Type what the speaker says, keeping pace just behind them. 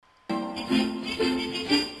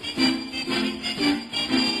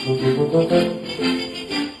Hello,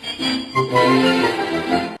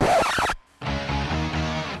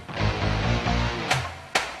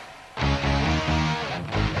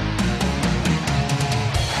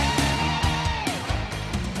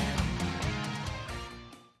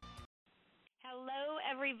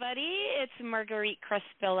 everybody. It's Marguerite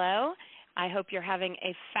Crespillo. I hope you're having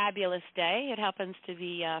a fabulous day. It happens to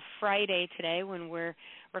be Friday today when we're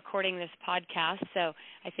recording this podcast, so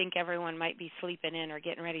I think everyone might be sleeping in or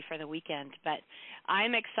getting ready for the weekend. But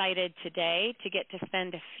I'm excited today to get to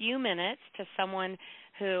spend a few minutes to someone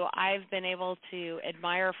who I've been able to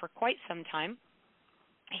admire for quite some time.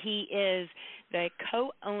 He is the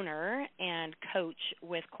co-owner and coach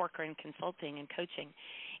with Corcoran Consulting and Coaching.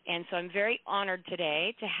 And so I'm very honored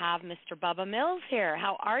today to have Mr. Bubba Mills here.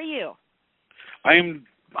 How are you? I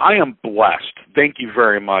am blessed. Thank you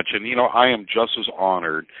very much. And, I am just as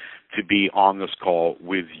honored to be on this call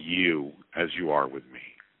with you as you are with me.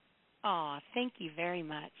 Oh, thank you very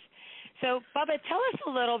much. So, Bubba, tell us a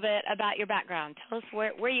little bit about your background. Tell us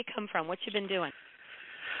where you come from, what you've been doing.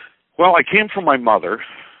 Well, I came from my mother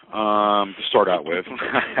to start out with.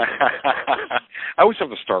 I always have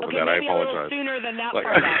to start with that. I apologize. A little sooner than that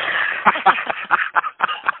part.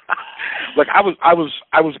 Look, I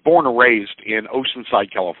was born and raised in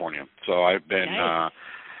Oceanside, California. So I've been, nice.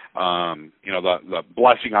 The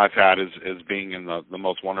blessing I've had is being in the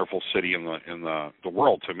most wonderful city in the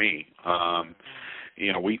world to me.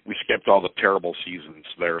 We skipped all the terrible seasons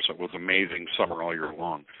there, so it was amazing summer all year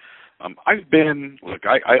long.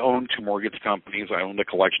 I own two mortgage companies. I owned a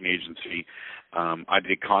collection agency. I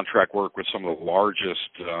did contract work with some of the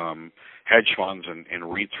largest hedge funds and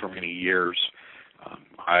REITs for many years.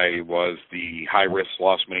 I was the high-risk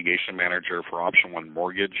loss mitigation manager for Option 1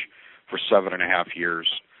 Mortgage for 7.5 years.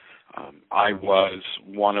 I was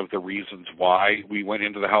one of the reasons why we went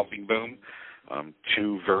into the housing boom.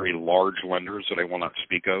 Two very large lenders that I will not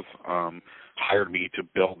speak of hired me to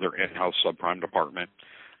build their in-house subprime department,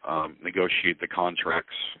 negotiate the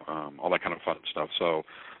contracts, all that kind of fun stuff. So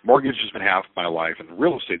mortgage has been half my life, and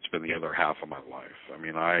real estate's been the other half of my life. I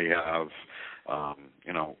mean, I have,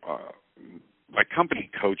 my company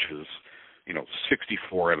coaches,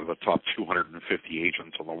 64 out of the top 250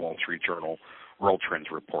 agents on the Wall Street Journal World Trends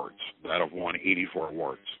reports that have won 84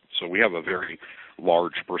 awards. So we have a very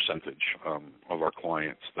large percentage of our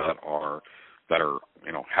clients that are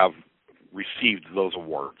have received those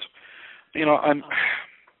awards.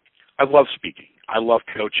 I love speaking. I love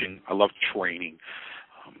coaching. I love training.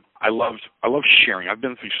 I love sharing. I've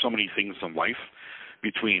been through so many things in life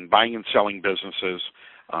between buying and selling businesses.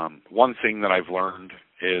 One thing that I've learned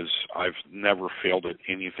is I've never failed at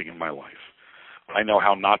anything in my life. I know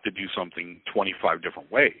how not to do something 25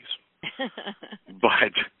 different ways,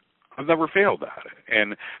 but I've never failed at it.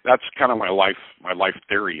 And that's kind of my life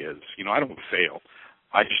theory is, I don't fail.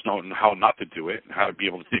 I just know how not to do it and how to be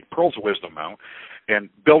able to take pearls of wisdom out and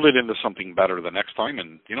build it into something better the next time.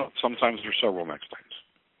 And, sometimes there's several next times.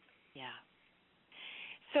 Yeah.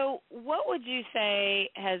 So what would you say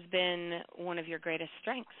has been one of your greatest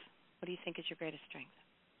strengths? What do you think is your greatest strength?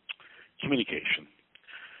 Communication.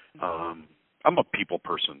 I'm a people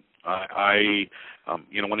person.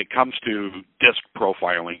 When it comes to disc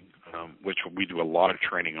profiling, which we do a lot of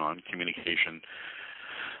training on, communication,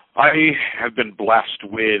 I have been blessed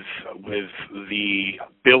with the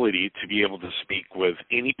ability to be able to speak with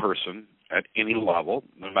any person at any level,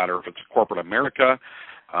 no matter if it's corporate America.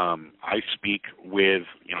 I speak with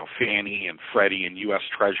Fannie and Freddie and U.S.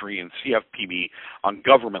 Treasury and CFPB on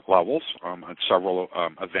government levels. At several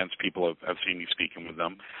events, people have seen me speaking with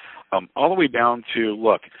them, all the way down to,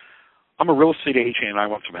 look, I'm a real estate agent and I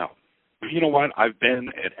want some help. But you know what? I've been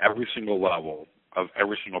at every single level of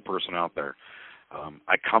every single person out there.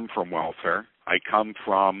 I come from welfare. I come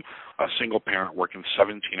from a single parent working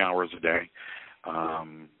 17 hours a day,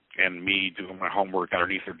 and me doing my homework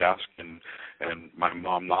underneath her desk, and my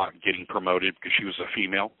mom not getting promoted because she was a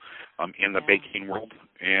female in the baking world.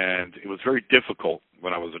 And it was very difficult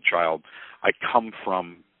when I was a child. I come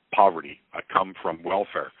from poverty. I come from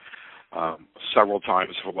welfare. Several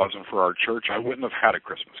times, if it wasn't for our church, I wouldn't have had a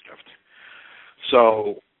Christmas gift.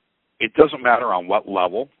 So it doesn't matter on what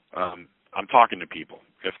level. I'm talking to people,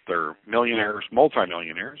 if they're millionaires,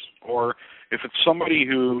 multimillionaires, or if it's somebody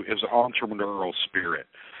who is an entrepreneurial spirit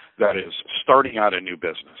that is starting out a new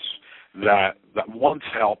business, that wants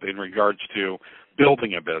help in regards to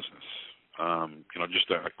building a business. Just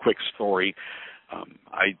a quick story.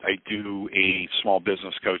 I do a small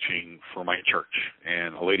business coaching for my church,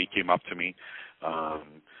 and a lady came up to me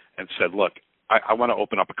and said, look, I want to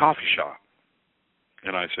open up a coffee shop.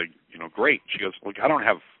 And I said, great. She goes, look, I don't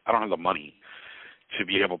have the money to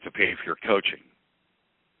be able to pay for your coaching.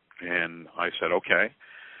 And I said, okay.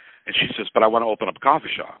 And she says, but I want to open up a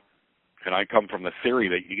coffee shop. And I come from the theory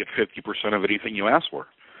that you get 50% of anything you ask for.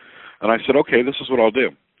 And I said, okay, this is what I'll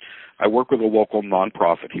do. I work with a local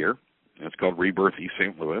nonprofit here. It's called Rebirth East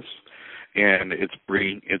St. Louis. And it's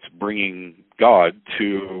bringing God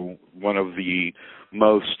to one of the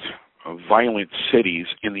most violent cities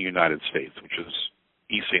in the United States, which is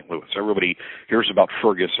East St. Louis. Everybody hears about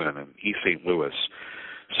Ferguson and East St. Louis.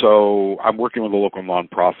 So I'm working with a local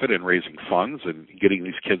nonprofit and raising funds and getting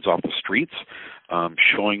these kids off the streets,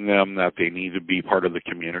 showing them that they need to be part of the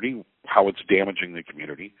community, how it's damaging the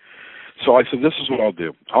community. So I said, this is what I'll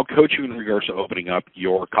do. I'll coach you in regards to opening up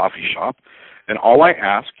your coffee shop, and all I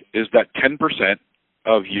ask is that 10%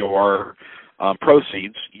 of your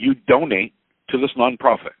proceeds you donate to this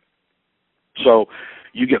nonprofit. So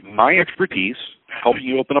you get my expertise helping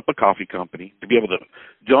you open up a coffee company to be able to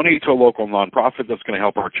donate to a local nonprofit that's going to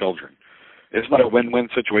help our children. Isn't that a win-win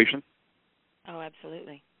situation? Oh,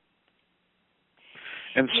 absolutely.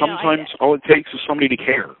 And sometimes all it takes is somebody to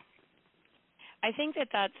care. I think that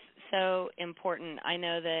that's so important. I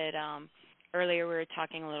know that earlier we were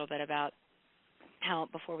talking a little bit about how,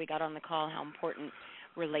 before we got on the call, how important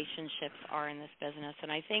relationships are in this business.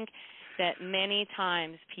 And I think that many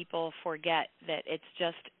times people forget that it's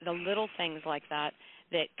just the little things like that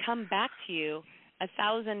that come back to you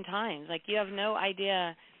 1,000 times. Like, you have no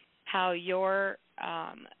idea how your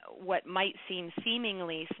what might seem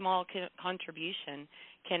seemingly small contribution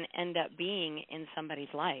can end up being in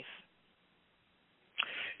somebody's life.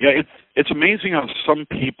 Yeah, it's amazing how some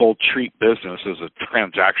people treat business as a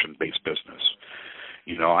transaction-based business.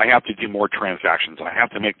 You know, I have to do more transactions. I have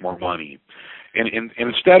to make more money. And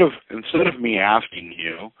instead of me asking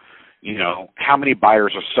you, you know, how many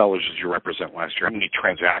buyers or sellers did you represent last year? How many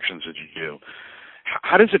transactions did you do?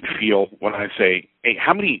 How does it feel when I say, hey,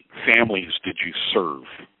 how many families did you serve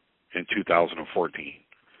in 2014?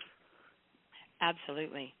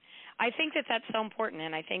 Absolutely. I think that that's so important,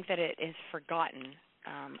 and I think that it is forgotten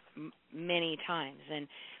many times. And,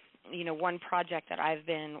 you know, one project that I've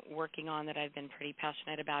been working on that I've been pretty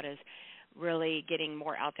passionate about is really getting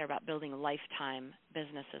more out there about building lifetime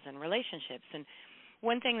businesses and relationships. And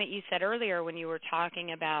one thing that you said earlier when you were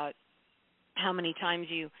talking about how many times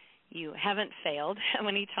you haven't failed, how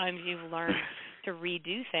many times you've learned to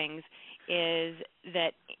redo things, is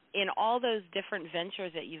that in all those different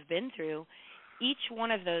ventures that you've been through, each one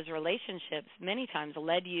of those relationships many times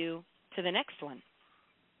led you to the next one.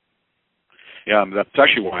 Yeah, that's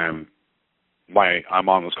actually why I'm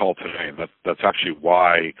on this call today. That's actually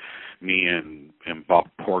why me and Bob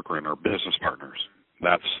Porkrin are business partners.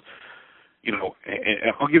 That's, you know,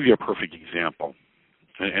 and I'll give you a perfect example.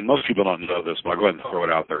 And most people don't know this, but I'll go ahead and throw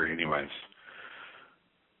it out there anyways.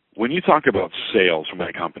 When you talk about sales from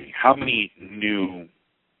my company, how many new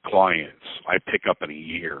clients I pick up in a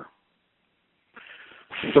year?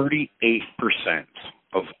 38%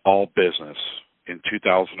 of all business in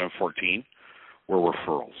 2014 were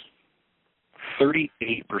referrals.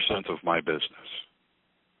 38% of my business.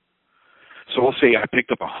 So we'll say I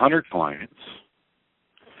picked up 100 clients.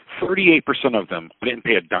 38% of them I didn't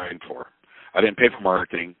pay a dime for. I didn't pay for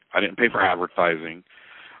marketing. I didn't pay for advertising.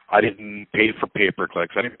 I didn't pay for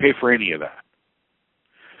pay-per-clicks. I didn't pay for any of that.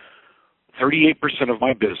 38% of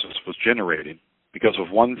my business was generated because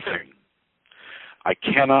of one thing. I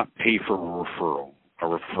cannot pay for a referral. A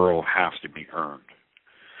referral has to be earned.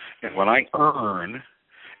 And when I earn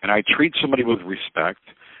and I treat somebody with respect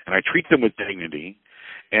and I treat them with dignity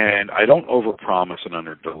and I don't overpromise and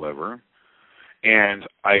underdeliver and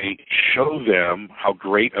I show them how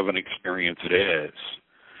great of an experience it is,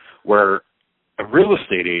 where a real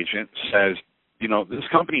estate agent says, you know, this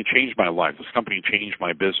company changed my life. This company changed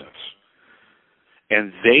my business.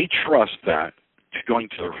 And they trust that to going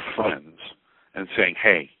to their friends and saying,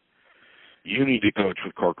 hey, you need to coach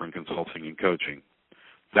with Corcoran Consulting and Coaching.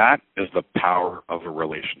 That is the power of a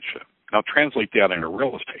relationship. Now translate that into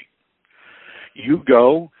real estate. You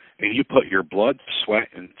go and you put your blood, sweat,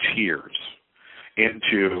 and tears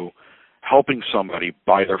into helping somebody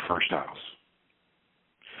buy their first house.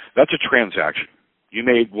 That's a transaction. You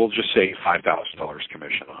made, we'll just say, $5,000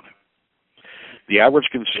 commission on it. The average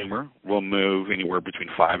consumer will move anywhere between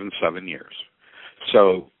 5 and 7 years.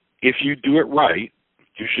 So if you do it right,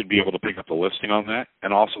 you should be able to pick up the listing on that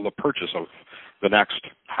and also the purchase of the next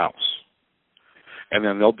house. And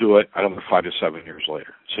then they'll do it, I don't know, 5 to 7 years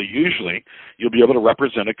later. So usually you'll be able to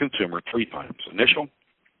represent a consumer 3 times, initial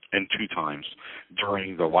and 2 times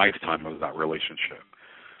during the lifetime of that relationship.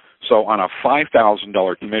 So on a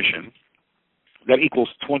 $5,000 commission, that equals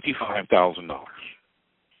 $25,000.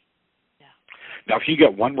 Yeah. Now, if you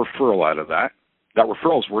get one referral out of that, that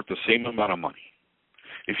referral is worth the same amount of money.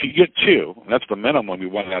 If you get two, and that's the minimum we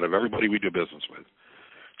want out of everybody we do business with,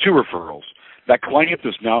 two referrals, that client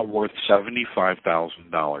is now worth $75,000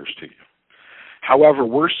 to you. However,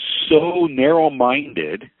 we're so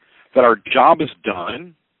narrow-minded that our job is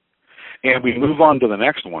done and we move on to the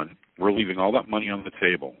next one, we're leaving all that money on the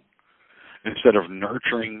table instead of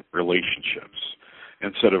nurturing relationships,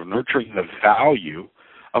 instead of nurturing the value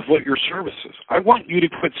of what your service is. I want you to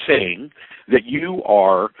quit saying that you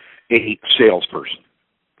are a salesperson,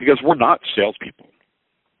 because we're not salespeople.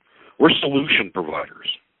 We're solution providers.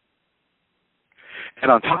 And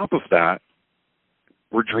on top of that,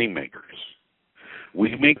 we're dream makers.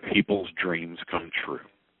 We make people's dreams come true.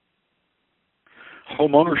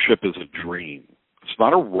 Home ownership is a dream. It's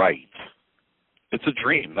not a right. It's a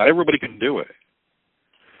dream. Not everybody can do it.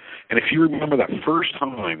 And if you remember that first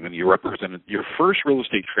time when you represented your first real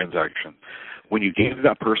estate transaction, when you gave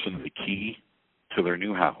that person the key to their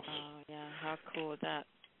new house. Oh, yeah. How cool is that?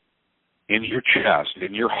 In your chest,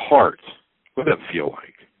 in your heart, what did that feel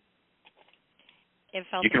like? It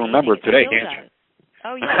felt you can amazing. remember it today, can't you?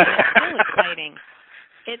 Oh, yeah. It's still exciting.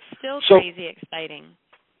 It's still crazy exciting.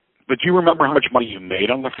 But do you remember how much money you made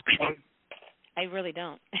on the first one? I really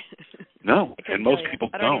don't. No, and most people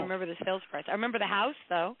don't. I don't even remember the sales price. I remember the house,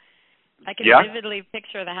 though. I can vividly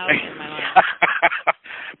picture the house in my mind.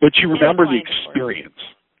 But you remember the experience,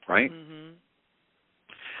 right? Mm-hmm.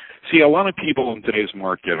 See, a lot of people in today's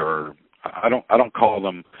market are, I don't call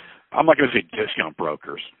them, I'm not going to say discount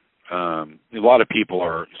brokers. A lot of people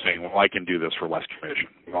are saying, well, I can do this for less commission.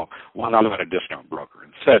 Well, I'm not a discount broker.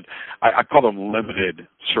 Instead, I call them limited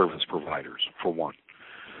service providers, for one.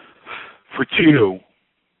 For two,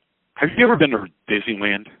 have you ever been to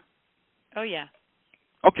Disneyland? Oh, yeah.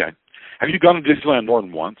 Okay. Have you gone to Disneyland more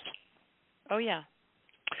than once? Oh, yeah.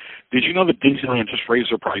 Did you know that Disneyland just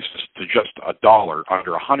raised their prices to just $1,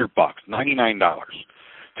 under $100, $99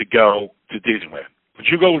 to go to Disneyland? Would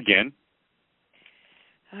you go again?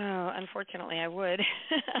 Oh, unfortunately, I would.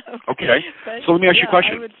 Okay. But, so let me ask you a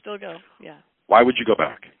question. I would still go, yeah. Why would you go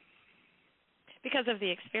back? Because of the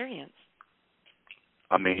experience.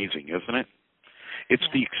 Amazing, isn't it? It's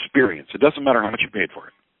the experience. It doesn't matter how much you paid for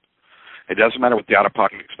it. It doesn't matter what the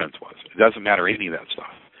out-of-pocket expense was. It doesn't matter any of that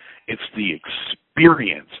stuff. It's the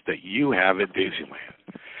experience that you have at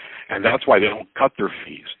Disneyland. And that's why they don't cut their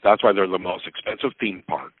fees. That's why they're the most expensive theme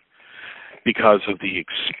park, because of the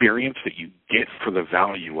experience that you get for the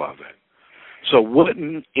value of it. So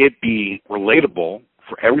wouldn't it be relatable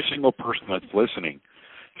for every single person that's listening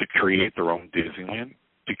to create their own Disneyland,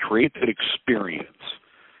 to create that experience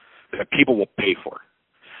that people will pay for?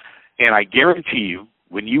 And I guarantee you,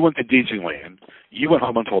 when you went to Disneyland, you went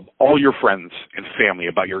home and told all your friends and family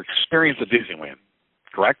about your experience at Disneyland,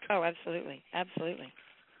 correct? Oh, absolutely. Absolutely.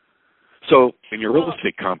 So in your real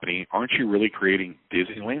estate company, aren't you really creating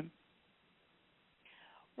Disneyland?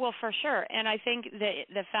 Well, for sure. And I think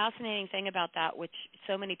the fascinating thing about that, which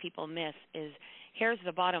so many people miss, is here's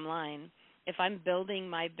the bottom line. If I'm building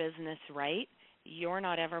my business right, you're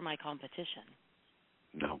not ever my competition.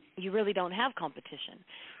 No. You really don't have competition,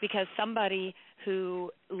 because somebody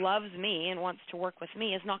who loves me and wants to work with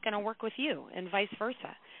me is not going to work with you, and vice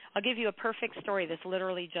versa. I'll give you a perfect story. This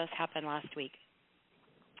literally just happened last week.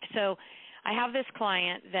 So I have this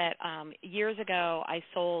client that years ago I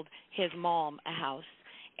sold his mom a house,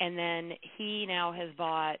 and then he now has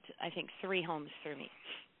bought, I think, 3 homes through me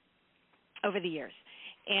over the years.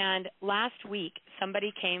 And last week,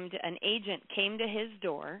 an agent came to his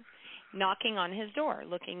door, knocking on his door,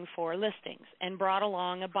 looking for listings, and brought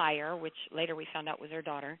along a buyer, which later we found out was her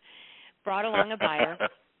daughter, brought along a buyer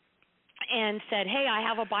and said, hey, I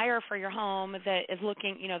have a buyer for your home that is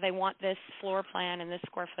looking, they want this floor plan and this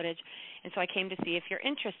square footage, and so I came to see if you're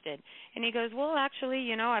interested. And he goes, well,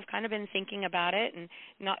 actually, I've kind of been thinking about it and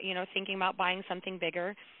not, thinking about buying something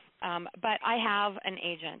bigger, but I have an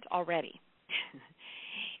agent already.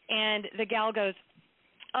 And the gal goes,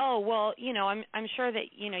 oh, well, I'm sure that,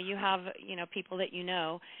 you have, people that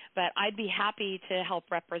but I'd be happy to help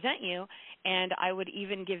represent you, and I would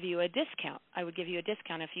even give you a discount. I would give you a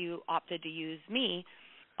discount if you opted to use me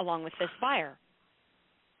along with this buyer.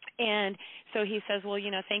 And so he says, well,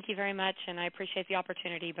 thank you very much, and I appreciate the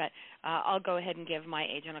opportunity, but I'll go ahead and give my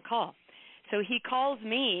agent a call. So he calls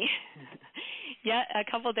me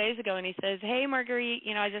a couple of days ago, and he says, hey, Marguerite,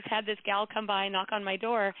 I just had this gal come by, knock on my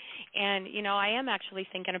door, and, I am actually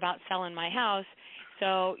thinking about selling my house.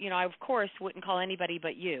 So, I, of course, wouldn't call anybody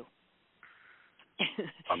but you.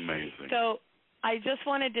 Amazing. So I just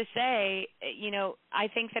wanted to say, I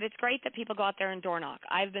think that it's great that people go out there and door knock.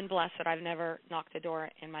 I've been blessed that I've never knocked a door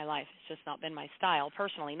in my life. It's just not been my style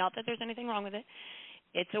personally. Not that there's anything wrong with it.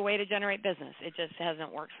 It's a way to generate business. It just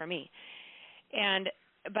hasn't worked for me.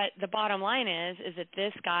 But the bottom line is that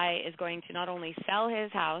this guy is going to not only sell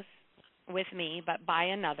his house with me, but buy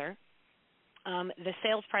another. The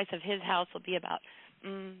sales price of his house will be about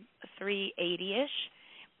 $380-ish.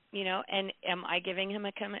 And am I giving him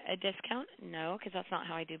a discount? No, because that's not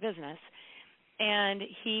how I do business. And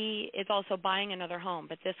he is also buying another home,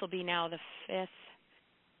 but this will be now the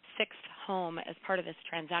sixth home as part of this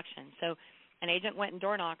transaction. So an agent went and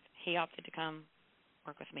door knocked. He opted to come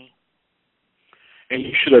work with me. And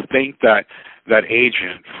you should have thanked that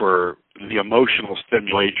agent for the emotional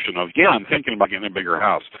stimulation of, I'm thinking about getting a bigger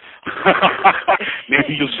house.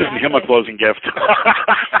 Maybe you'll send him a closing gift.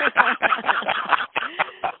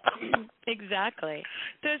 Exactly.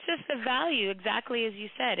 So it's just the value, exactly as you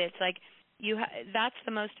said. It's like that's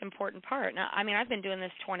the most important part. Now, I mean, I've been doing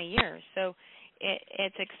this 20 years, so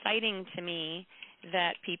it's exciting to me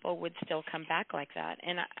that people would still come back like that.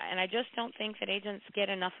 And I just don't think that agents get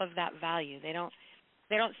enough of that value. They don't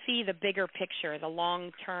see the bigger picture, the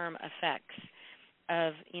long-term effects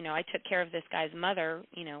of, I took care of this guy's mother,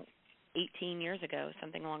 18 years ago,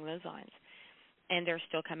 something along those lines, and they're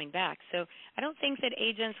still coming back. So I don't think that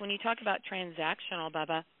agents, when you talk about transactional,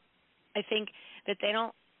 Bubba, I think that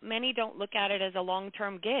many don't look at it as a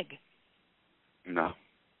long-term gig. No.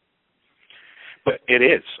 But it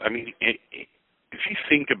is. I mean, if you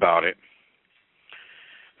think about it,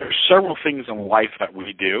 there's several things in life that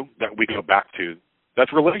we do that we go back to.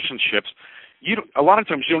 That's relationships. A lot of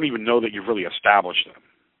times you don't even know that you've really established them,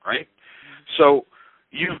 right? So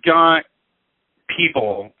you've got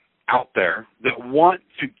people out there that want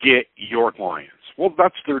to get your clients. Well,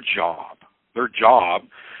 that's their job. Their job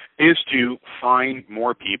is to find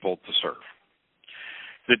more people to serve.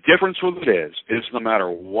 The difference with it is no matter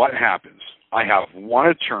what happens, I have one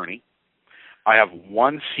attorney, I have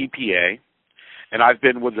one CPA, and I've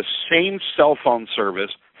been with the same cell phone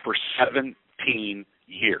service for 17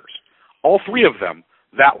 years. All three of them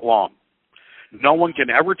that long. No one can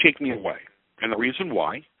ever take me away. And the reason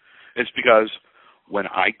why is because when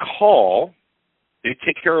I call, they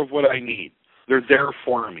take care of what I need. They're there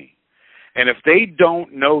for me. And if they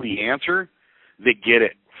don't know the answer, they get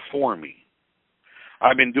it for me.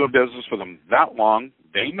 I've been doing business with them that long.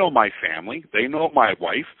 They know my family. They know my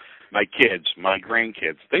wife, my kids, my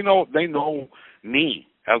grandkids. They know me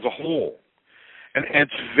as a whole. And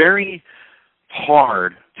it's very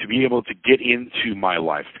hard to be able to get into my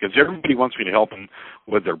life because everybody wants me to help them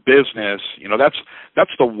with their business. That's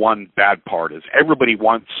the one bad part is everybody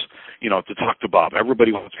wants, to talk to Bob.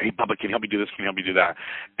 Everybody wants, hey, Bubba, can you help me do this? Can you help me do that?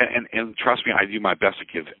 And trust me, I do my best to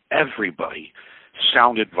give everybody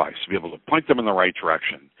sound advice to be able to point them in the right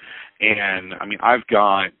direction. And, I mean, I've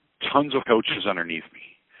got tons of coaches underneath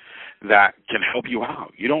me that can help you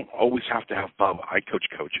out. You don't always have to have Bubba. I coach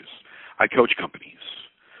coaches. I coach companies.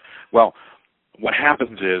 Well, what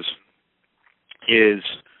happens is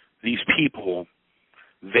these people,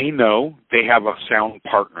 they know they have a sound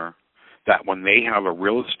partner that when they have a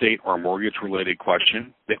real estate or mortgage-related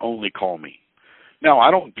question, they only call me. Now,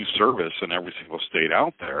 I don't do service in every single state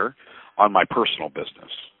out there on my personal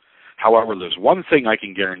business. However, there's one thing I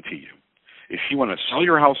can guarantee you. If you want to sell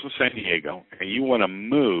your house in San Diego and you want to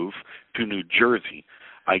move to New Jersey,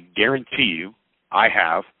 I guarantee you I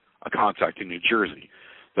have a contact in New Jersey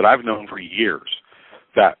that I've known for years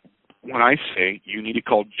that when I say you need to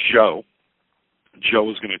call Joe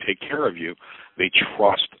is going to take care of you, they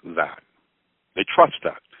trust that. They trust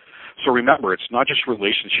that. So remember, it's not just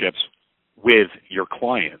relationships with your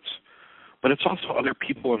clients, but it's also other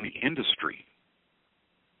people in the industry.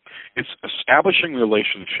 It's establishing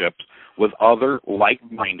relationships with other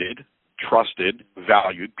like-minded, trusted,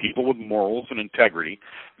 valued people with morals and integrity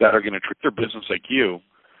that are going to treat their business like you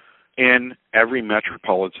in every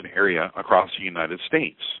metropolitan area across the United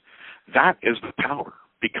States. That is the power.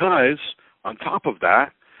 Because on top of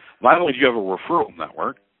that, not only do you have a referral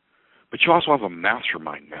network, but you also have a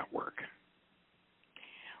mastermind network.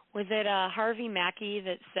 Was it Harvey Mackey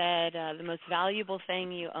that said the most valuable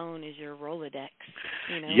thing you own is your Rolodex?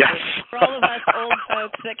 Yes. For all of us old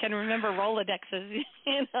folks that can remember Rolodexes,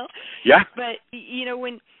 Yeah. But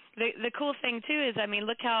when the cool thing too is, I mean,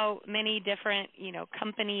 look how many different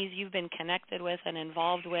companies you've been connected with and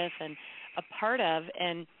involved with and a part of,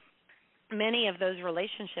 and many of those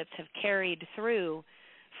relationships have carried through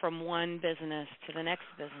from one business to the next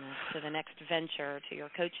business to the next venture to your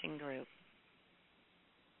coaching group.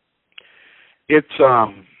 It's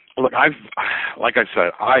look, I've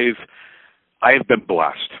I have been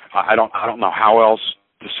blessed. I don't know how else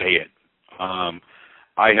to say it.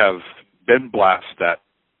 I have been blessed that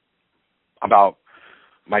about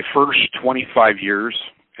my first 25 years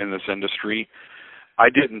in this industry, I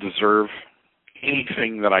didn't deserve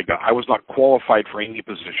anything that I got. I was not qualified for any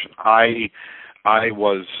position. I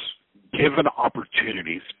was given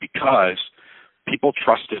opportunities because people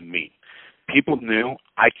trusted me. People knew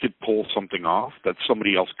I could pull something off that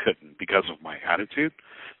somebody else couldn't because of my attitude,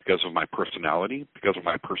 because of my personality, because of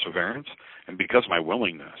my perseverance, and because of my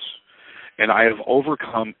willingness. And I have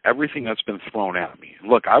overcome everything that's been thrown at me.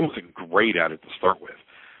 Look, I wasn't great at it to start with.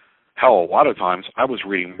 Hell, a lot of times I was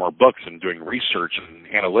reading more books and doing research and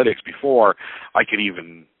analytics before I could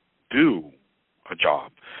even do a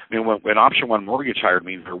job. I mean, when Option One Mortgage hired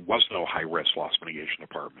me, there was no high-risk loss mitigation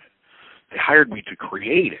department. They hired me to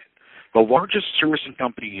create it. The largest servicing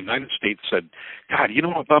company in the United States said, God, you know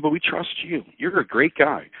what, Bubba, we trust you. You're a great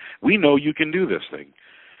guy. We know you can do this thing.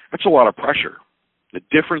 That's a lot of pressure. The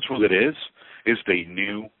difference with it is they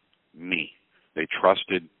knew me. They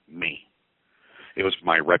trusted me. It was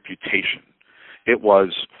my reputation. It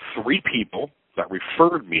was 3 people that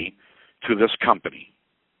referred me to this company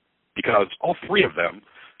because all 3 of them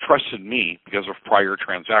trusted me because of prior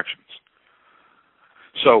transactions.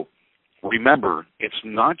 So remember, it's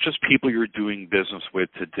not just people you're doing business with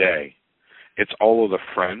today. It's all of the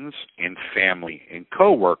friends and family and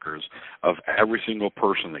coworkers of every single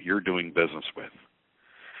person that you're doing business with.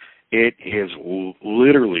 It is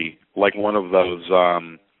literally like one of those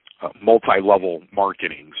multi-level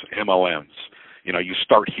marketings, MLMs. You know, you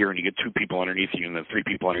start here and you get 2 people underneath you and then 3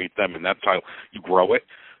 people underneath them, and that's how you grow it.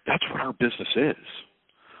 That's what our business is.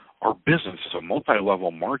 Our business is a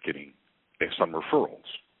multi-level marketing based on referrals.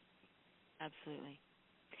 Absolutely.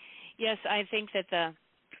 Yes, I think that the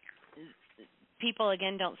people,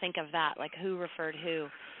 again, don't think of that, like who referred who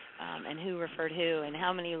and who referred who and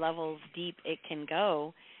how many levels deep it can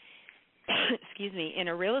go, excuse me, in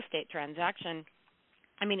a real estate transaction.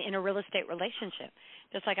 I mean, in a real estate relationship.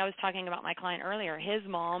 Just like I was talking about my client earlier, his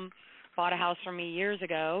mom bought a house from me years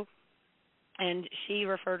ago, and she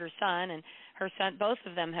referred her son, and her son, both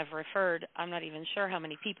of them have referred, I'm not even sure how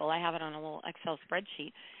many people. I have it on a little Excel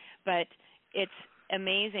spreadsheet. But it's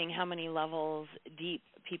amazing how many levels deep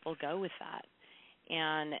people go with that.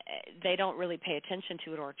 And they don't really pay attention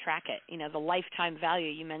to it or track it. You know, the lifetime value,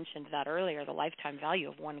 you mentioned that earlier, the lifetime value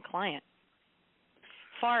of one client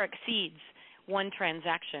far exceeds one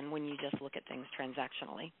transaction when you just look at things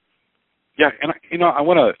transactionally. Yeah, and I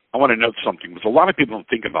want to note something because a lot of people don't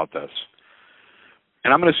think about this.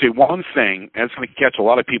 And I'm going to say one thing, and it's going to catch a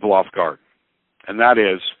lot of people off guard, and that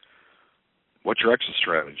is, what's your exit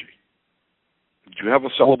strategy? Do you have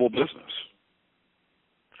a sellable business?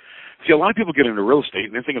 See, a lot of people get into real estate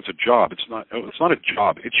and they think it's a job. It's not a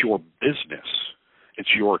job. It's your business. It's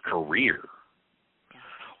your career.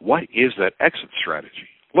 What is that exit strategy?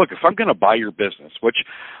 Look, if I'm going to buy your business, which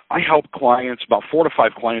I help clients, about 4 to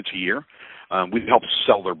 5 clients a year, we help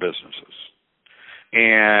sell their businesses.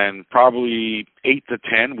 And probably 8 to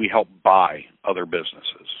 10, we help buy other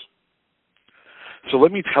businesses. So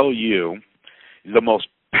let me tell you the most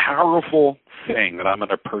powerful thing that I'm going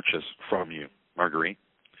to purchase from you, Marguerite.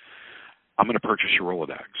 I'm going to purchase your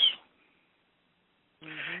Rolodex.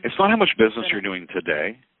 Mm-hmm. It's not how much business you're doing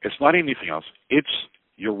today. It's not anything else. It's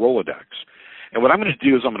your Rolodex. And what I'm going to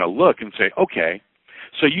do is I'm going to look and say, okay,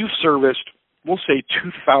 so you've serviced, we'll say,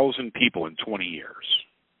 2,000 people in 20 years.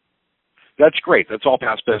 That's great. That's all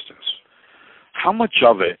past business. How much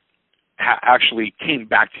of it actually came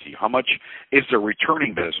back to you? How much is the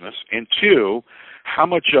returning business? And 2, how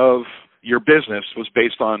much of your business was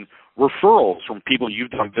based on referrals from people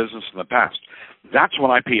you've done business in the past? That's when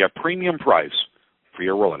I pay a premium price for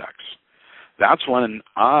your Rolodex. That's when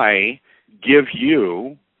I give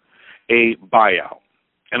you a buyout.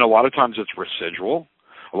 And a lot of times it's residual.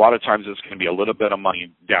 A lot of times it's going to be a little bit of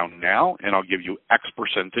money down now, and I'll give you X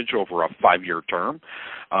percentage over a 5-year term.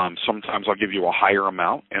 Sometimes I'll give you a higher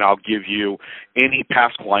amount, and I'll give you any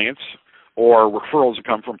past clients or referrals that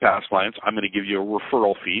come from past clients. I'm going to give you a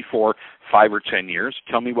referral fee for 5 or 10 years.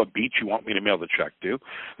 Tell me what beach you want me to mail the check to.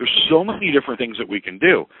 There's so many different things that we can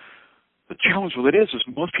do. The challenge with it is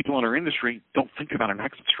most people in our industry don't think about an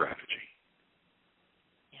exit strategy.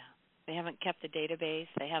 They haven't kept a database.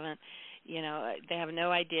 They haven't, they have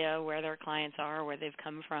no idea where their clients are, where they've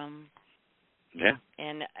come from. Yeah.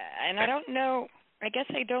 And I don't know. I guess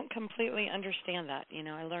I don't completely understand that.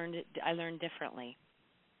 I learned differently.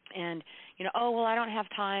 And I don't have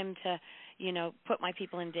time to, put my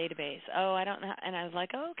people in database. Oh, I don't know. And I was like,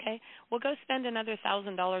 oh, okay. Well, go spend another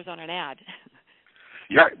 $1,000 on an ad.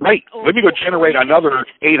 Yeah, right. Let me go generate another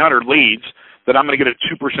 800 leads that I'm going to get a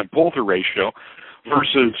 2% pull-through ratio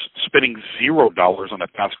versus spending $0 on a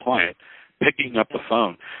past client picking up the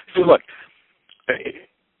phone. So look,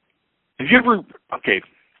 have you ever, okay,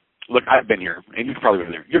 look, I've been here, and you've probably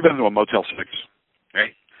been there. You've been to a Motel 6,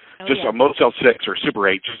 right? Oh, Just a Motel 6 or Super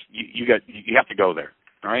 8, just you have to go there,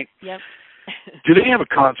 all right? Yep. Do they have a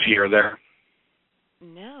concierge there?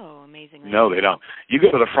 No, amazingly. No, they don't. You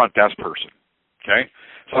go to the front desk person, okay?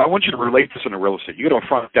 So I want you to relate this into real estate. You go to a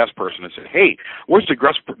front desk person and say, hey, where's the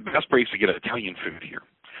best place to get Italian food here?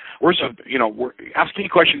 Ask any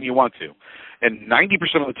question you want to. And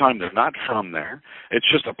 90% of the time, they're not from there. It's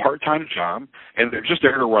just a part-time job, and they're just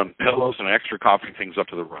there to run pillows and extra coffee things up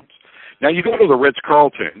to the rooms. Now, you go to the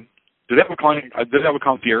Ritz-Carlton. Do they have a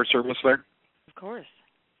concierge service there? Of course.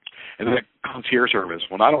 And the concierge service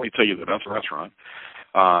will not only tell you the best restaurant,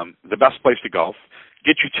 the best place to golf,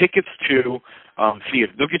 get you tickets to see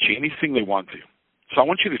if they'll get you anything they want to. So I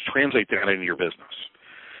want you to translate that into your business.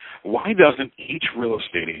 Why doesn't each real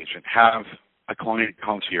estate agent have a client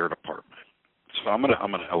concierge department? So I'm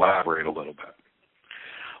gonna elaborate a little bit.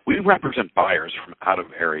 We represent buyers from out of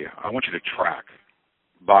area. I want you to track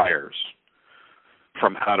buyers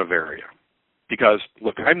from out of area. Because,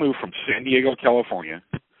 look, I moved from San Diego, California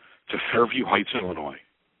to Fairview Heights, Illinois.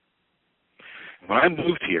 When I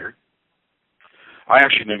moved here, I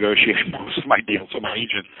actually negotiated most of my deals with my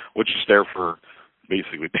agent, which is there for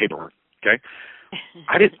basically paperwork, okay?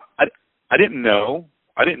 I didn't know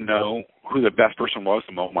who the best person was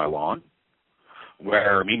to mow my lawn,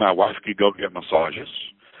 where me and my wife could go get massages,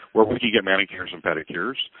 where we could get manicures and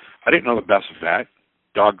pedicures. I didn't know the best vet,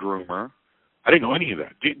 dog groomer. I didn't know any of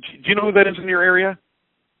that. Do you know who that is in your area?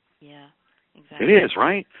 Yeah, exactly. It is,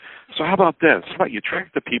 right? So how about this? How about you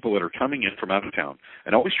track the people that are coming in from out of town,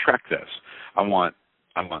 and always track this. I want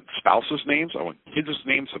spouses' names, I want kids'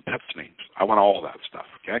 names, and pets' names. I want all that stuff,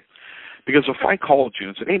 okay? Because if I called you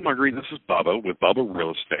and said, hey, Marguerite, this is Bubba with Bubba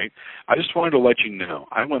Real Estate, I just wanted to let you know,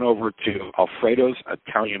 I went over to Alfredo's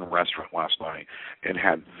Italian restaurant last night and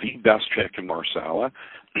had the best chicken marsala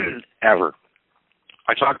ever.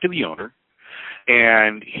 I talked to the owner,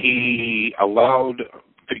 and he allowed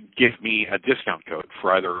to give me a discount code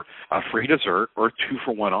for either a free dessert or a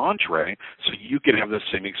 2-for-1 entree so you could have the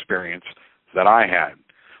same experience that I had.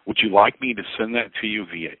 Would you like me to send that to you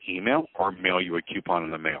via email or mail you a coupon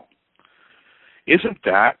in the mail? Isn't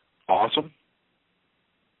that awesome?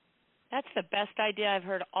 That's the best idea I've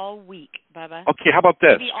heard all week, Bubba. Okay, how about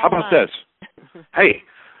this? Hey,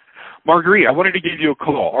 Marguerite, I wanted to give you a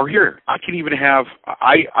call. Or here, I can even have,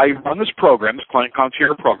 I run this program, this client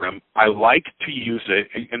concierge program. I like to use it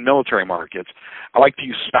in military markets. I like to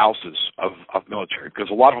use spouses of military because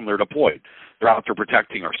a lot of them, they're deployed. They're out there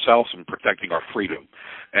protecting ourselves and protecting our freedom.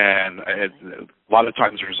 And a lot of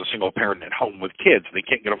times there's a single parent at home with kids. They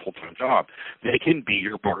can't get a full-time job. They can be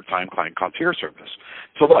your part-time client concierge service.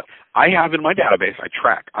 So look, I have in my database, I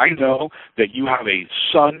track. I know that you have a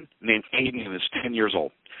son named Aiden and is 10 years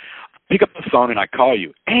old. Pick up the phone and I call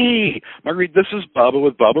you. Hey, Marguerite, this is Bubba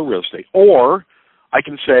with Bubba Real Estate. Or I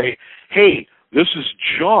can say, hey, this is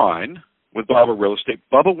John with Bubba Real Estate.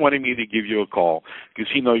 Bubba wanted me to give you a call because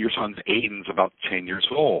he knows your son's Aiden's about 10 years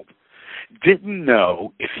old. Didn't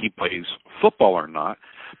know if he plays football or not,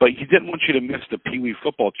 but he didn't want you to miss the Pee Wee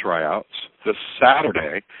football tryouts this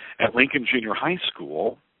Saturday at Lincoln Junior High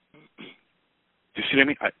School. Do you see what I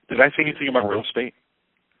mean? Did I say anything about real estate?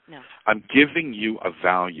 No. I'm giving you a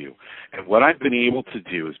value. And what I've been able to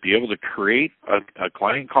do is be able to create a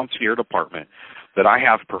client concierge department that I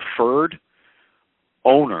have preferred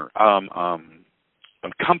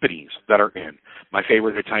companies that are in. My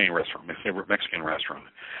favorite Italian restaurant, my favorite Mexican restaurant.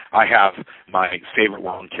 I have my favorite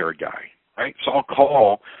lawn care guy, right? So I'll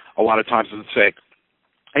call a lot of times and say,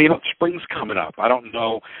 hey, spring's coming up. I don't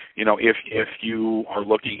know, if you are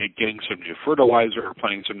looking at getting some new fertilizer or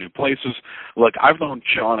planting some new places. Look, I've known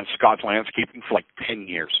John at Scott's Landscaping for like 10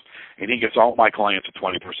 years, and he gets all my clients a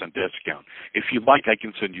 20% discount. If you'd like, I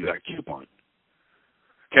can send you that coupon.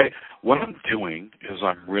 Okay? What I'm doing is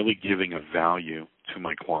I'm really giving a value to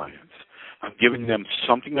my clients. I'm giving them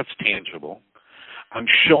something that's tangible. I'm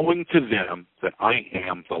showing to them that I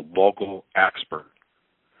am the local expert.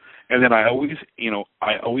 And then I always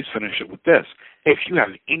finish it with this. If you have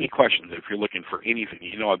any questions, if you're looking for anything,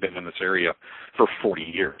 I've been in this area for 40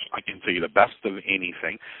 years. I can tell you the best of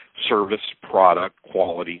anything, service, product,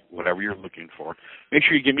 quality, whatever you're looking for. Make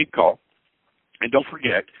sure you give me a call. And don't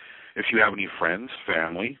forget, if you have any friends,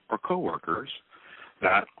 family, or coworkers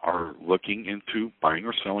that are looking into buying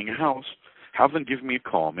or selling a house, have them give me a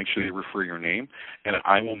call. Make sure they refer your name, and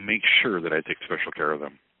I will make sure that I take special care of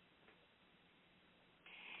them.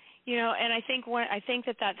 And I think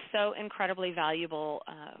that that's so incredibly valuable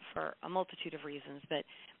for a multitude of reasons. But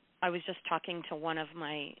I was just talking to one of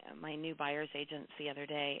my new buyer's agents the other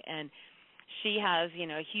day, and she has,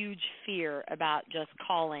 a huge fear about just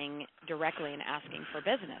calling directly and asking for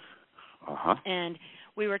business. Uh-huh. And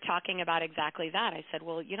we were talking about exactly that. I said,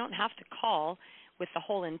 well, you don't have to call with the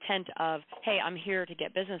whole intent of, hey, I'm here to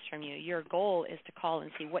get business from you. Your goal is to call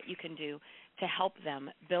and see what you can do to help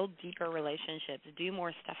them build deeper relationships, do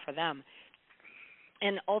more stuff for them.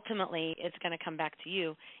 And ultimately, it's going to come back to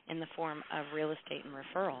you in the form of real estate and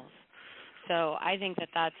referrals. So I think that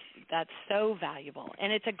that's so valuable.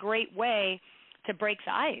 And it's a great way to break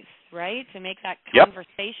the ice, right, to make that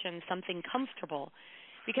conversation something comfortable.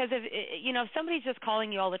 Because if somebody's just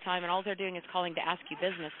calling you all the time and all they're doing is calling to ask you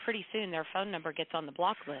business, pretty soon their phone number gets on the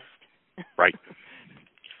block list. Right.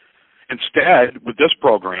 Instead, with this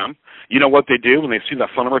program, you know what they do when they see that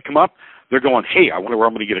phone number come up? They're going, hey, I wonder where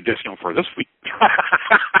I'm going to get a discount for this week.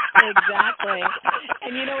 Exactly.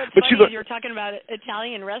 And what's funny is you're talking about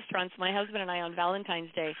Italian restaurants. My husband and I on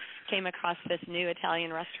Valentine's Day came across this new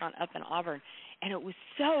Italian restaurant up in Auburn, and it was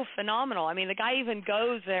so phenomenal. I mean, the guy even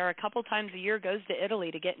goes there a couple times a year, goes to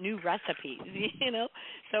Italy to get new recipes,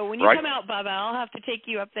 So when you come out, Bubba, I'll have to take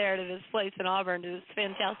you up there to this place in Auburn, to this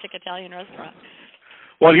fantastic Italian restaurant.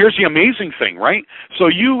 Well, here's the amazing thing, right? So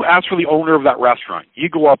you ask for the owner of that restaurant. You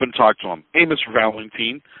go up and talk to him. Hey, Mr.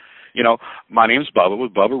 Valentine, my name's Bubba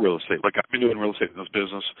with Bubba Real Estate. Look, I've been doing real estate in this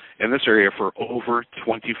business in this area for over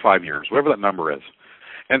 25 years, whatever that number is.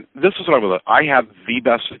 And this is what I would like. I have the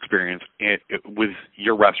best experience with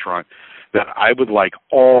your restaurant that I would like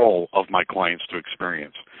all of my clients to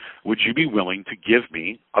experience. Would you be willing to give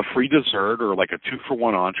me a free dessert or like a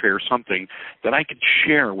 2-for-1 entree or something that I could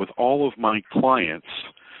share with all of my clients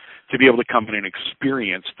to be able to come in and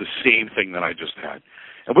experience the same thing that I just had?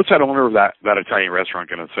 And what's that owner of that Italian restaurant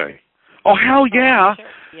going to say? Oh, hell yeah. Sure.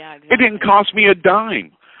 Yeah, exactly. It didn't cost me a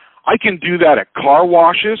dime. I can do that at car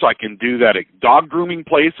washes. I can do that at dog grooming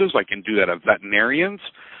places. I can do that at veterinarians.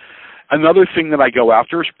 Another thing that I go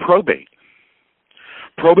after is probate.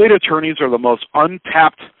 Probate attorneys are the most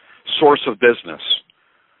untapped source of business.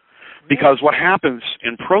 Because what happens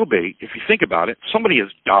in probate, if you think about it, somebody has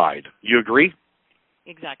died. You agree?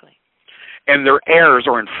 Exactly. And their heirs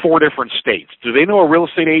are in 4 different states. Do they know a real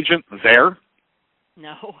estate agent there?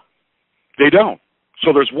 No. They don't.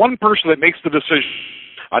 So there's one person that makes the decision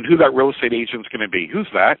on who that real estate agent's going to be. Who's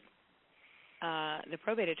that? The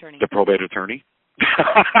probate attorney. The probate attorney.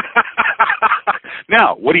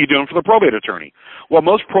 Now, what are you doing for the probate attorney? Well,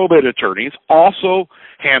 most probate attorneys also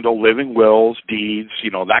handle living wills, deeds,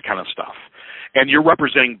 that kind of stuff. And you're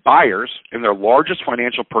representing buyers in their largest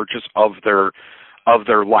financial purchase of their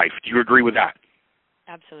life. Do you agree with that?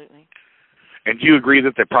 Absolutely. And do you agree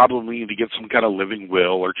that they probably need to get some kind of living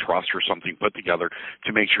will or trust or something put together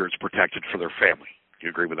to make sure it's protected for their family? Do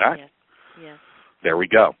you agree with that? Yes. Yes. There we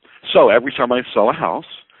go. So every time I sell a house,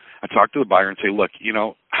 I talk to the buyer and say, look,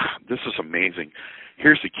 this is amazing.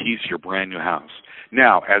 Here's the keys to your brand new house.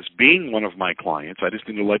 Now, as being one of my clients, I just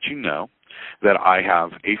need to let you know that I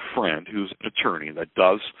have a friend who's an attorney that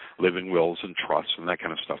does living wills and trusts and that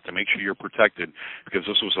kind of stuff to make sure you're protected, because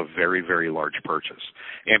this was a very, very large purchase.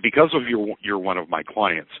 And because of you're one of my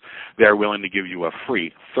clients, they're willing to give you a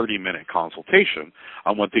free 30-minute consultation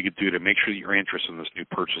on what they could do to make sure that your interest in this new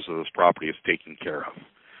purchase of this property is taken care of.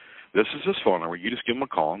 This is his phone number. You just give him a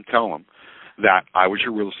call and tell him that I was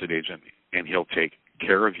your real estate agent, and he'll take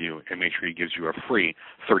care of you and make sure he gives you a free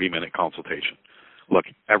 30-minute consultation. Look,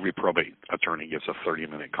 every probate attorney gets a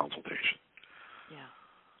 30-minute consultation. Yeah.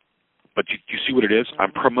 But you see what it is?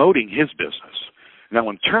 I'm promoting his business. Now,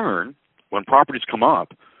 in turn, when properties come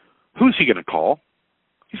up, who's he going to call?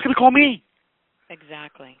 He's going to call me.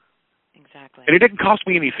 Exactly. Exactly. And it didn't cost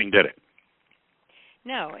me anything, did it?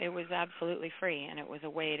 No, it was absolutely free, and it was a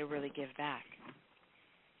way to really give back.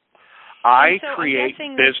 I create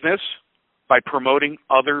business by promoting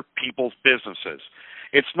other people's businesses.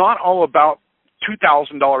 It's not all about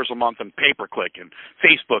 $2,000 a month in pay-per-click and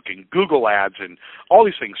Facebook and Google ads and all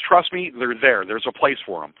these things. Trust me, they're there. There's a place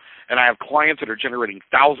for them. And I have clients that are generating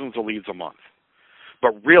thousands of leads a month.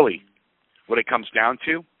 But really, what it comes down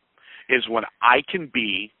to is when I can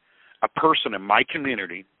be a person in my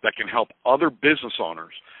community that can help other business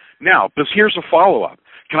owners. Now, because here's a follow-up.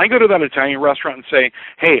 Can I go to that Italian restaurant and say,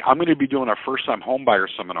 hey, I'm going to be doing a first-time homebuyer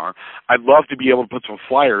seminar. I'd love to be able to put some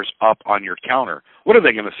flyers up on your counter. What are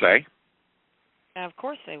they going to say? Of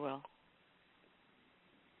course they will.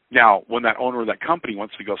 Now, when that owner of that company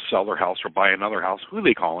wants to go sell their house or buy another house, who are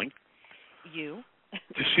they calling? You. Do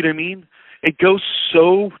you see what I mean? It goes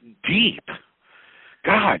so deep.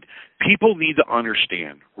 God, People need to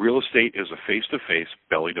understand real estate is a face-to-face,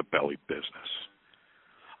 belly-to-belly business.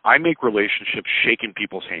 I make relationships shaking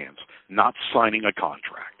people's hands, not signing a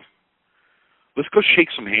contract. Let's go shake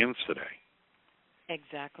some hands today.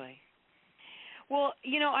 Exactly. Well,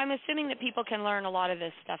 I'm assuming that people can learn a lot of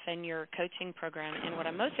this stuff in your coaching program, and what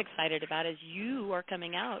I'm most excited about is you are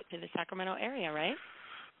coming out to the Sacramento area, right?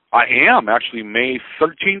 I am, actually, May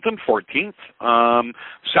 13th and 14th.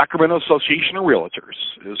 Sacramento Association of Realtors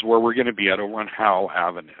is where we're going to be at over on Howell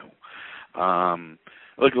Avenue.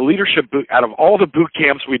 Like the leadership boot, out of all the boot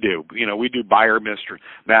camps we do, we do buyer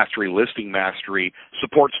mastery, listing mastery,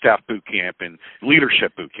 support staff boot camp, and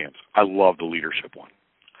leadership boot camps. I love the leadership one.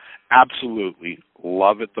 Absolutely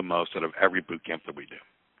love it the most out of every boot camp that we do.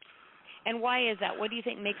 And why is that? What do you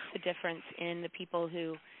think makes the difference in the people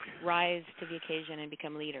who rise to the occasion and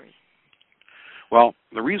become leaders? Well,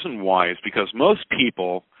 the reason why is because most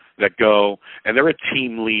people that go and they're a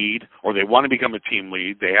team lead or they want to become a team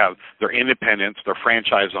lead, they're independents, they're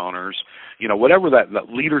franchise owners, whatever that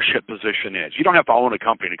leadership position is. You don't have to own a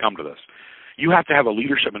company to come to this. You have to have a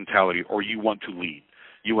leadership mentality or you want to lead.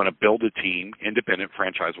 You want to build a team, independent,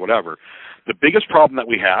 franchise, whatever. The biggest problem that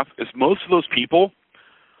we have is most of those people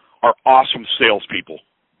are awesome salespeople.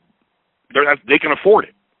 They can afford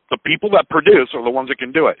it. The people that produce are the ones that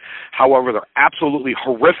can do it. However, they're absolutely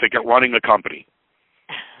horrific at running a company.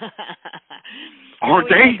 Aren't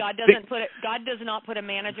they? God does not put a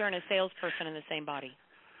manager and a salesperson in the same body.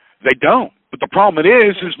 They don't. But the problem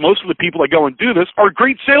is most of the people that go and do this are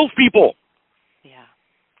great salespeople. Yeah.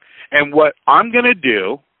 And what I'm going to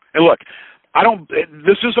do, and look,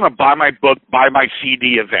 this isn't a buy my book, buy my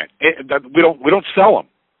CD event. We don't sell them.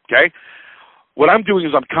 Okay? What I'm doing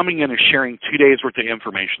is I'm coming in and sharing 2 days worth of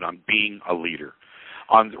information on being a leader,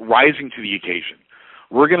 on rising to the occasion.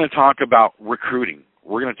 We're going to talk about recruiting.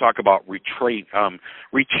 We're going to talk about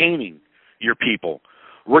retaining your people.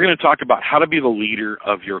 We're going to talk about how to be the leader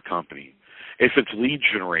of your company. If it's lead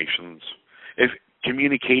generations, if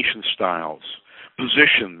communication styles,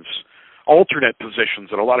 positions, alternate positions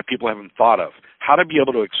that a lot of people haven't thought of, how to be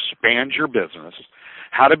able to expand your business,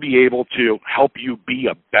 how to be able to help you be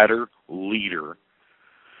a better leader,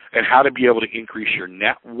 and how to be able to increase your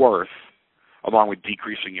net worth along with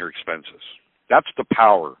decreasing your expenses. That's the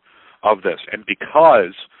power of this. And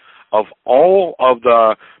because of all of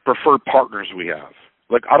the preferred partners we have,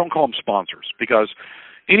 like I don't call them sponsors because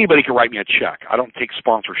anybody can write me a check. I don't take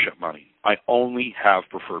sponsorship money. I only have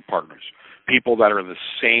preferred partners, people that are in the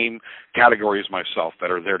same category as myself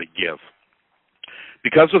that are there to give.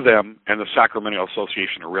 Because of them and the Sacramento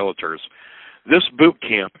Association of Realtors, this boot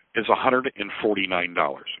camp is $149,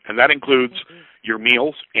 and that includes your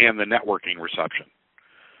meals and the networking reception.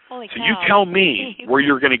 Holy cow. So you tell me where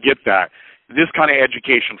you're going to get this kind of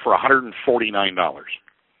education for $149.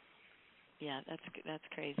 Yeah, that's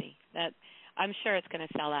crazy. I'm sure it's going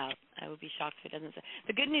to sell out. I would be shocked if it doesn't.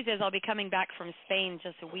 The good news is I'll be coming back from Spain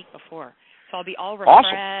just a week before, so I'll be all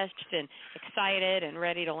refreshed and excited and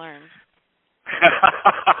ready to learn.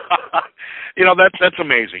 That's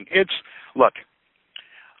amazing. Look,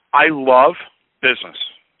 I love business.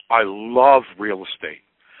 I love real estate.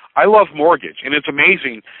 I love mortgage, and it's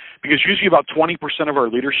amazing because usually about 20% of our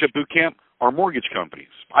leadership boot camp are mortgage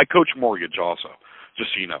companies. I coach mortgage also,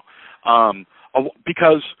 just so you know.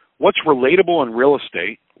 Because what's relatable in real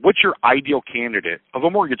estate, what's your ideal candidate of a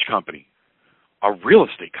mortgage company? A real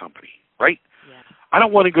estate company, right? Yeah. I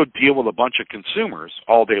don't want to go deal with a bunch of consumers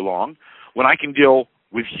all day long when I can deal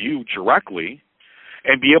with you directly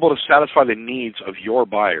and be able to satisfy the needs of your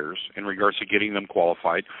buyers in regards to getting them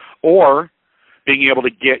qualified or being able to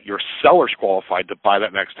get your sellers qualified to buy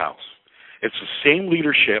that next house. It's the same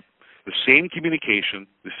leadership, the same communication,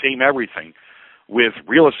 the same everything with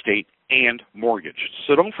real estate and mortgage.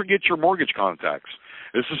 So don't forget your mortgage contacts.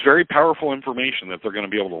 This is very powerful information that they're going to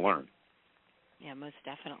be able to learn. Yeah, most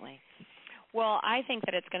definitely. Well, I think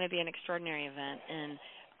that it's going to be an extraordinary event, and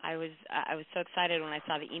I was so excited when I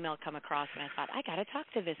saw the email come across, and I thought, I got to talk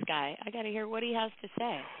to this guy. I got to hear what he has to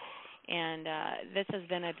say. And this has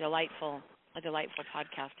been a delightful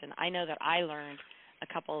podcast, and I know that I learned a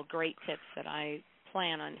couple great tips that I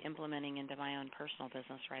plan on implementing into my own personal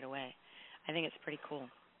business right away. I think it's pretty cool.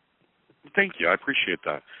 Thank you. I appreciate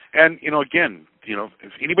that. And, again,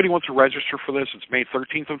 if anybody wants to register for this, it's May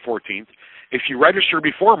 13th and 14th. If you register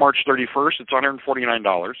before March 31st, it's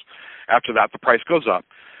 $149. After that, the price goes up.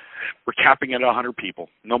 We're capping it at 100 people,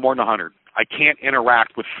 no more than 100. I can't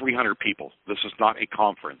interact with 300 people. This is not a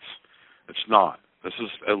conference. It's not. This is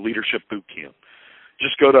a leadership boot camp.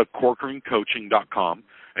 Just go to corcorancoaching.com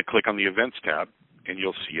and click on the events tab, and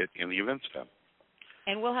you'll see it in the events tab.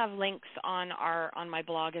 And we'll have links on my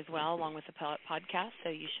blog as well, along with the podcast, so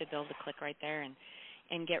you should be able to click right there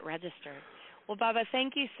and get registered. Well, Bubba,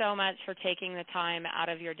 thank you so much for taking the time out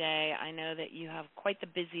of your day. I know that you have quite the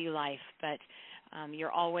busy life, but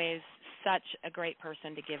you're always such a great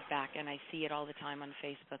person to give back, and I see it all the time on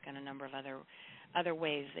Facebook and a number of other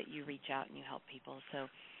ways that you reach out and you help people. So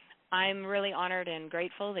I'm really honored and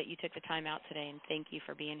grateful that you took the time out today, and thank you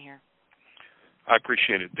for being here. I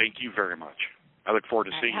appreciate it. Thank you very much. I look forward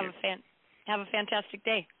to seeing you. Have a fantastic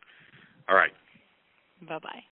day. All right. Bye-bye.